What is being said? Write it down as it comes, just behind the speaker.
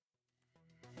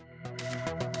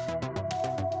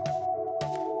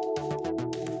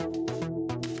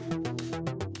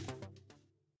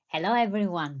Hello,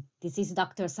 everyone. This is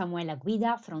Dr. Samuela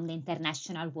Guida from the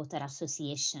International Water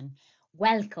Association.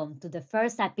 Welcome to the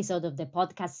first episode of the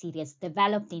podcast series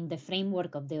developed in the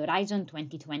framework of the Horizon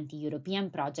 2020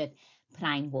 European project,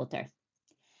 Prime Water.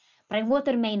 Prime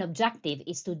Water main objective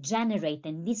is to generate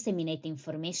and disseminate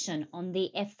information on the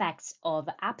effects of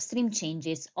upstream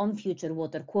changes on future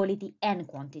water quality and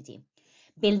quantity,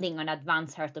 building on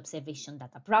advanced Earth observation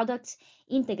data products,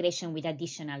 integration with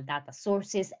additional data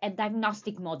sources, and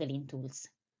diagnostic modeling tools.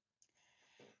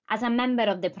 As a member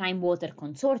of the Prime Water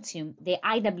Consortium, the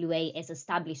IWA has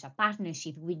established a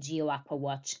partnership with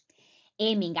GeoAquaWatch,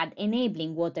 aiming at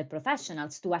enabling water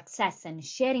professionals to access and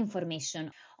share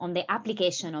information on the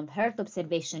application of Earth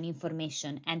observation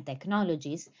information and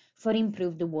technologies for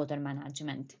improved water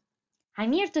management.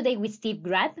 I'm here today with Steve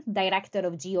Greb, Director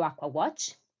of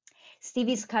GeoAquaWatch. Steve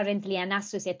is currently an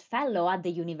Associate Fellow at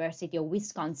the University of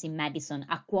Wisconsin-Madison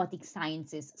Aquatic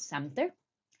Sciences Center.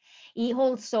 He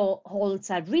also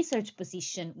holds a research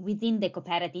position within the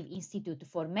Cooperative Institute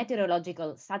for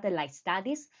Meteorological Satellite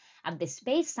Studies at the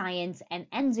Space Science and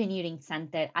Engineering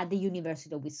Center at the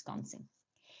University of Wisconsin.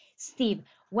 Steve,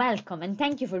 welcome and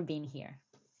thank you for being here.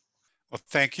 Well,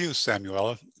 thank you,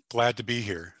 Samuela. Glad to be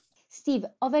here. Steve,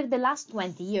 over the last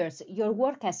 20 years, your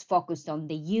work has focused on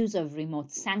the use of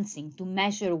remote sensing to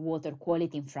measure water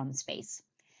quality from space.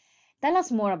 Tell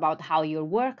us more about how your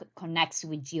work connects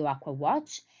with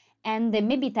GeoAquaWatch, and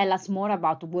maybe tell us more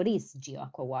about what is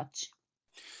GeoAquaWatch.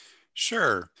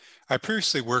 Sure. I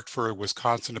previously worked for the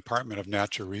Wisconsin Department of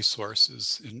Natural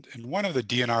Resources, and one of the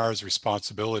DNR's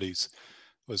responsibilities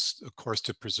was, of course,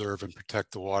 to preserve and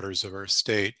protect the waters of our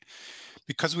state.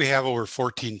 Because we have over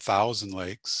 14,000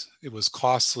 lakes, it was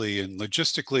costly and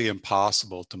logistically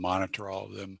impossible to monitor all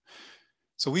of them.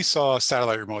 So we saw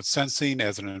satellite remote sensing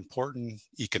as an important,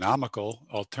 economical,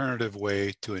 alternative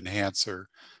way to enhance our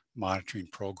monitoring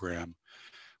program,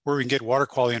 where we can get water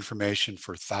quality information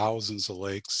for thousands of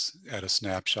lakes at a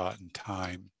snapshot in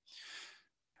time.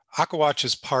 AquaWatch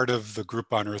is part of the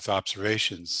Group on Earth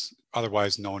Observations,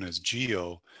 otherwise known as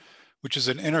GEO, which is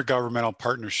an intergovernmental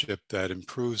partnership that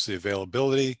improves the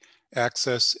availability,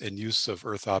 access, and use of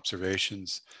Earth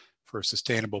observations for a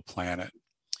sustainable planet.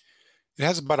 It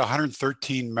has about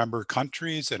 113 member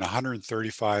countries and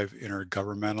 135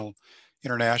 intergovernmental,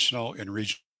 international, and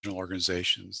regional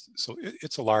organizations. So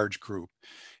it's a large group.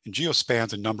 And GEO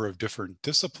spans a number of different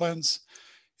disciplines.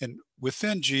 And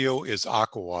within GEO is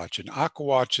AquaWatch. And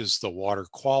AquaWatch is the water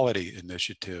quality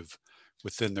initiative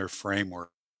within their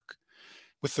framework,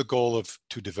 with the goal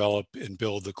to develop and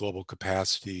build the global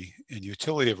capacity and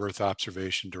utility of Earth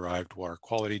observation-derived water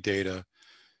quality data,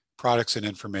 products, and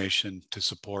information to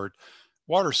support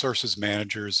water sources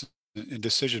managers and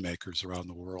decision makers around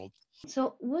the world.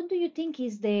 So what do you think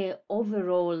is the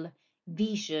overall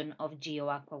vision of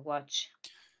GeoAquaWatch?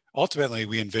 Ultimately,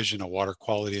 we envision a water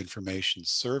quality information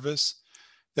service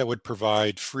that would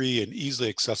provide free and easily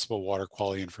accessible water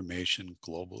quality information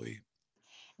globally.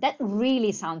 That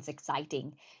really sounds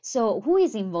exciting. So who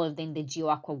is involved in the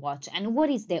GeoAquaWatch and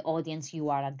what is the audience you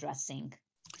are addressing?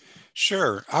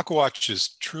 Sure, AquaWatch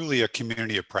is truly a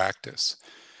community of practice.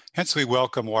 Hence, we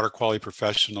welcome water quality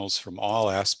professionals from all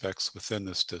aspects within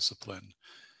this discipline,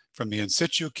 from the in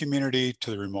situ community to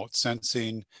the remote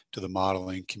sensing to the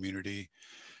modeling community.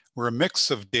 We're a mix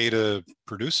of data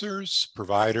producers,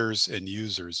 providers, and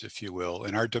users, if you will,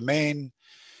 and our domain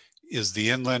is the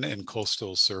inland and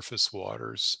coastal surface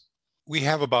waters. We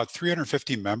have about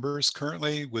 350 members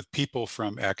currently, with people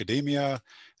from academia,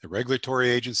 the regulatory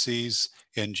agencies,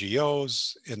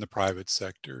 NGOs, and the private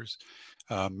sectors.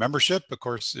 Membership, of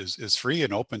course, is free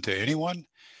and open to anyone.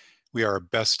 We are a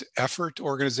best effort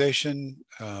organization,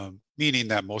 meaning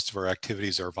that most of our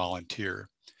activities are volunteer.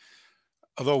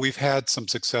 Although we've had some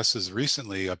successes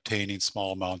recently obtaining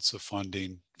small amounts of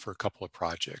funding for a couple of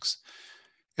projects.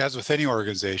 As with any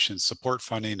organization, support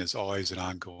funding is always an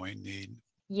ongoing need.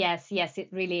 Yes, it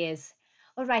really is.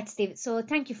 All right, Steve, so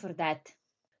thank you for that.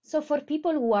 So for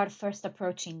people who are first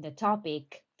approaching the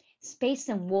topic, space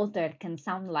and water can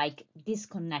sound like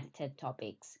disconnected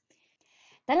topics.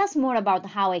 Tell us more about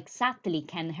how exactly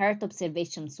can Earth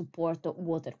observation support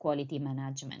water quality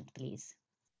management, please.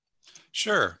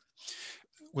 Sure.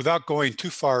 Without going too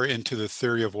far into the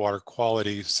theory of water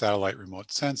quality satellite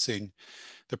remote sensing,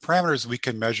 the parameters we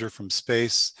can measure from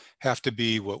space have to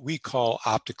be what we call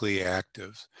optically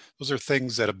active. Those are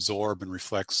things that absorb and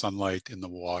reflect sunlight in the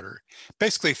water.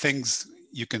 Basically things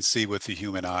you can see with the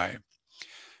human eye.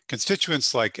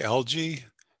 Constituents like algae,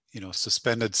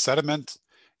 suspended sediment,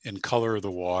 and color of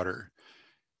the water.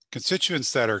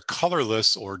 Constituents that are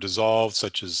colorless or dissolved,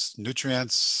 such as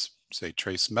nutrients, say,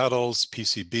 trace metals,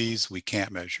 PCBs, we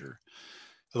can't measure.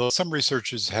 Although some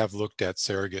researchers have looked at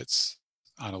surrogates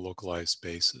on a localized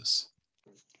basis.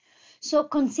 So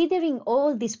considering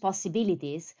all these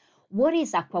possibilities, what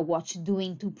is AquaWatch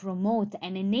doing to promote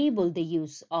and enable the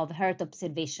use of Earth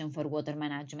observation for water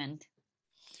management?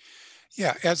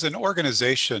 Yeah, as an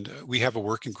organization, we have a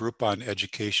working group on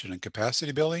education and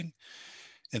capacity building,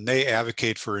 and they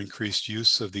advocate for increased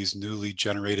use of these newly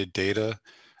generated data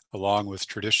along with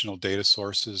traditional data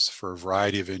sources for a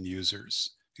variety of end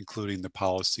users, including the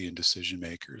policy and decision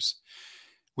makers.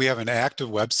 We have an active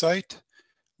website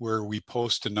where we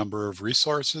post a number of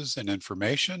resources and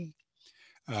information.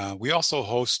 We also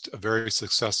host a very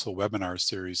successful webinar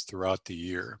series throughout the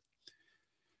year.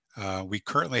 We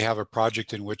currently have a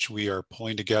project in which we are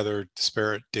pulling together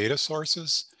disparate data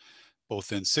sources,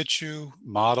 both in situ,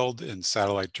 modeled, and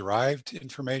satellite-derived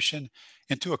information,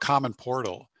 into a common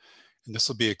portal. And this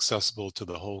will be accessible to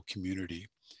the whole community.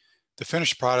 The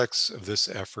finished products of this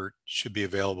effort should be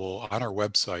available on our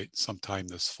website sometime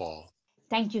this fall.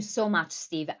 Thank you so much,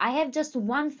 Steve. I have just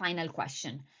one final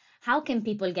question. How can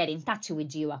people get in touch with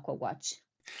GeoAquaWatch?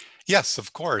 Yes,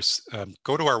 of course.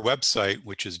 Go to our website,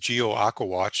 which is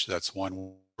GeoAquaWatch, that's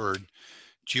one word,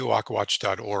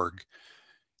 geoaquawatch.org.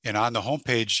 And on the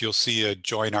homepage, you'll see a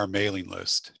join our mailing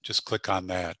list. Just click on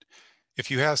that. If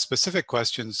you have specific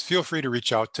questions, feel free to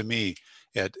reach out to me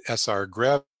at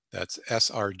srgreb, that's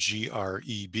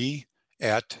srgreb,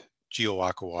 at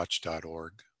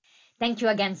geoaquawatch.org. Thank you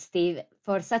again, Steve,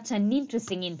 for such an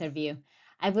interesting interview.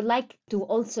 I would like to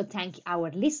also thank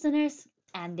our listeners.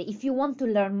 And if you want to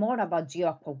learn more about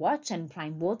GeoAquaWatch and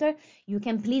Prime Water, you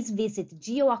can please visit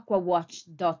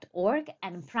geoaquawatch.org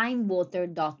and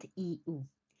primewater.eu.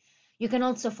 You can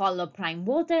also follow Prime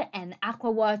Water and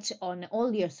AquaWatch on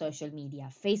all your social media,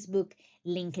 Facebook,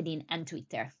 LinkedIn, and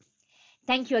Twitter.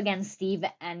 Thank you again, Steve,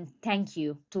 and thank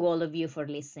you to all of you for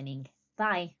listening.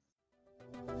 Bye.